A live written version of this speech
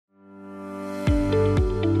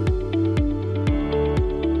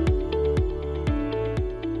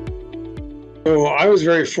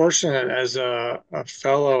was very fortunate as a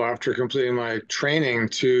fellow after completing my training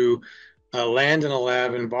to land in a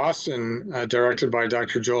lab in Boston, directed by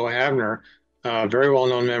Dr. Joel Habner, a very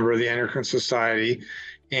well-known member of the Endocrine Society.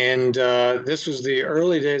 And this was the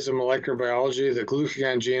early days of molecular biology. The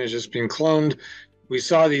glucagon gene has just been cloned. We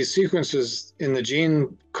saw these sequences in the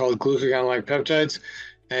gene called glucagon-like peptides,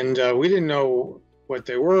 and we didn't know what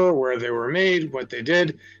they were, where they were made, what they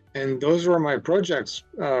did. And those were my projects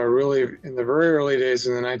really in the very early days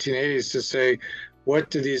in the 1980s to say,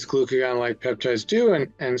 what do these glucagon-like peptides do?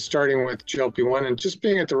 And starting with GLP-1 and just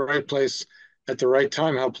being at the right place at the right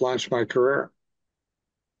time helped launch my career.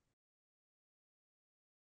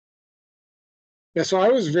 Yeah, so I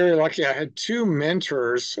was very lucky. I had two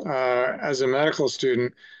mentors as a medical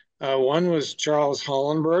student. One was Charles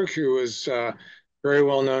Hollenberg, who was a very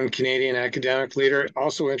well-known Canadian academic leader,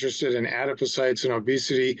 also interested in adipocytes and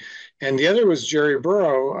obesity. And the other was Jerry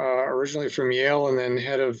Burrow, originally from Yale and then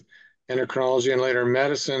head of endocrinology and later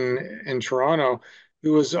medicine in Toronto,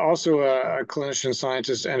 who was also a clinician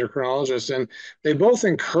scientist endocrinologist. And they both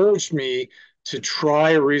encouraged me to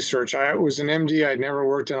try research. I was an MD. I'd never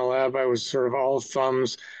worked in a lab. I was sort of all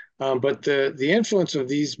thumbs. But the influence of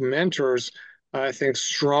these mentors, I think,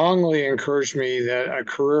 strongly encouraged me that a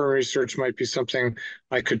career in research might be something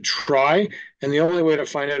I could try. And the only way to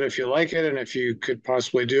find out if you like it and if you could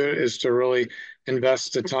possibly do it is to really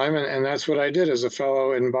invest the time. And that's what I did as a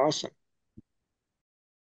fellow in Boston.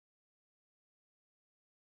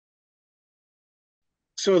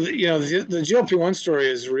 So, the GLP-1 story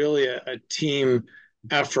is really a team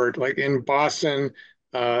effort. Like in Boston,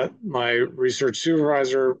 my research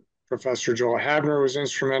supervisor, Professor Joel Habner, was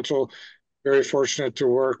instrumental. Very fortunate to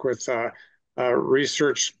work with a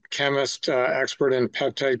research chemist, expert in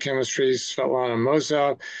peptide chemistry, Svetlana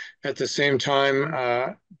Mosel. At the same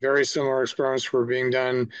time, very similar experiments were being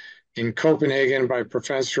done in Copenhagen by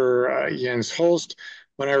Professor Jens Holst.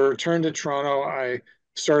 When I returned to Toronto, I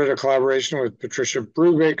started a collaboration with Patricia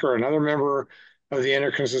Brubaker, another member of the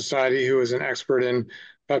Endocrine Society, who is an expert in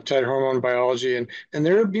peptide hormone biology. And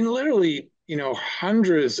there have been literally,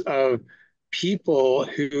 hundreds of people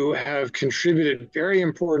who have contributed very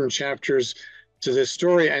important chapters to this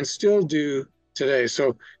story and still do today.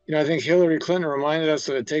 So, I think Hillary Clinton reminded us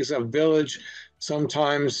that it takes a village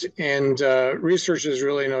sometimes, and research is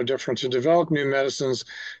really no different. To develop new medicines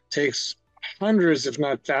takes hundreds, if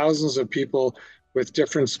not thousands, of people with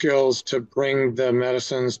different skills to bring the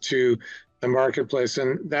medicines to the marketplace.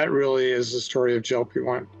 And that really is the story of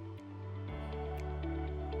GLP-1.